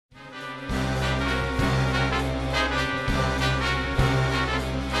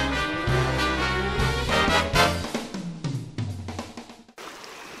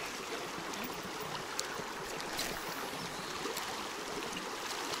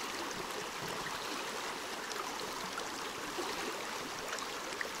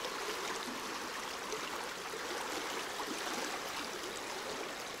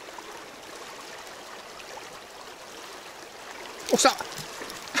来た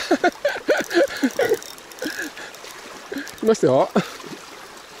来ましたよ。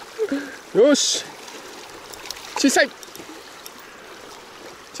よし、小さい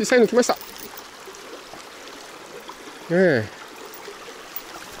の来ました。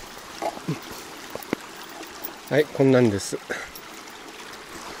はい、こんなんです。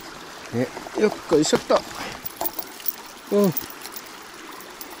ね、よっこいしょっと。よ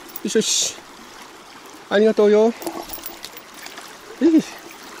しよし。ありがとうよ。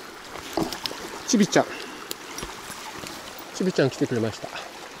ちびちゃん来てくれました。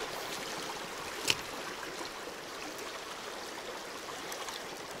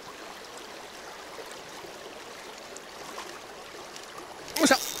おっ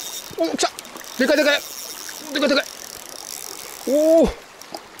しゃ、お、来た。でかい。おお。あ、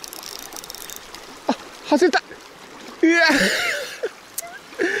外れた。うわ。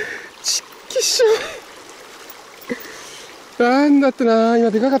ちっきしょ。なんだってな、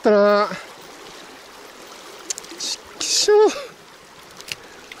今でかかったな。ちっきしょ。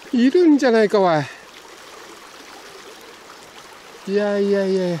いるんじゃないか、おい。いや。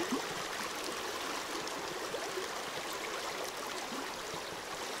よ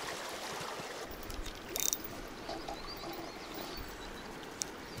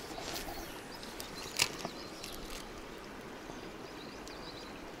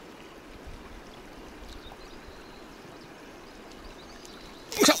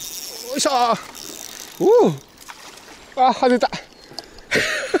いしょ。おお。あ、外れた。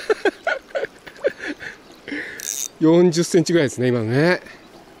40センチぐらいですね、今のね。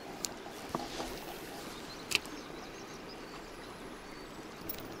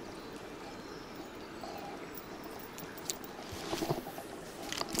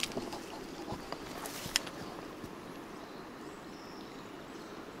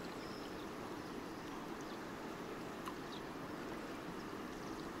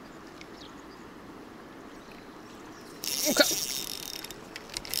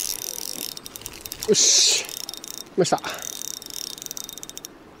よし、来ました。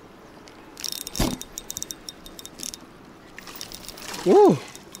おお。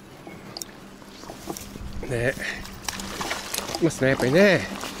ね、いますね、やっぱりね。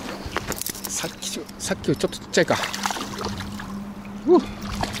さっきよりちょっとちっちゃいか。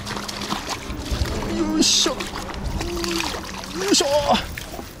よいしょ。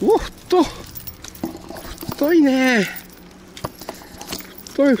おお、太いね。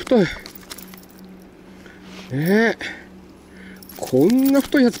太い。ねえ、こんな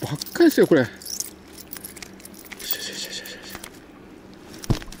太いやつばっかりですよ、これ。ね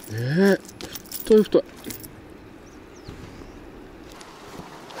え、太い。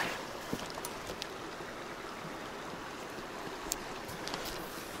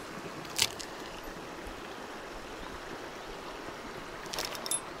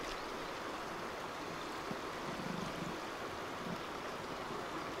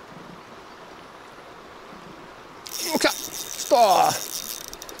来た。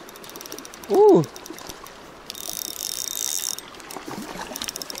おお。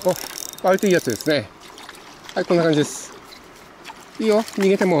割といいやつですね。はい、こんな感じです。いいよ、逃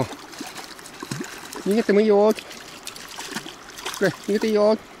げてもいいよ。これ、逃げていい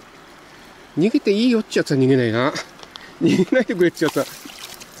よ。逃げていいよってやつは逃げないな。逃げないでくれってやつは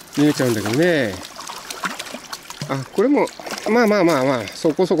逃げちゃうんだけどね。あ、これも、まあ、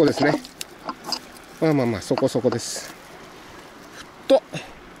そこそこですね。そこそこです。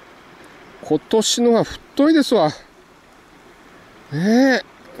今年のは太いですわ。ねえ、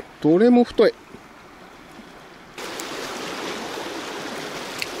どれも太い。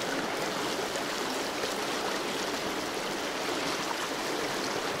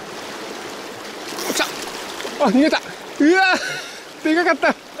来た。あ、逃げた。うわー、でかかっ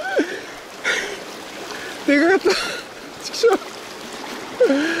た。ちくしょ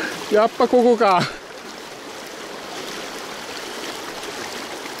う。やっぱここか。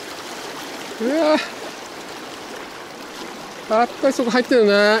うわ、やっぱりそこ入ってる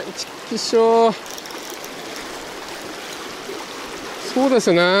ね。ちくしょう。そうで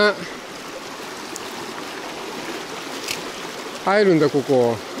すよね。入るんだ、こ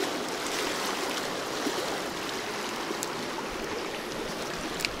こ。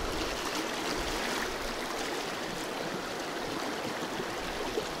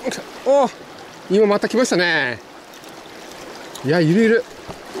お、今また来ましたね。いや、いる。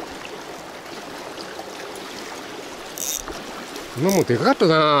今もでかかった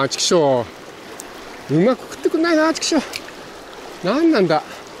な、チキショウ。うまく食ってくんないな、チキショウ。なんなんだ。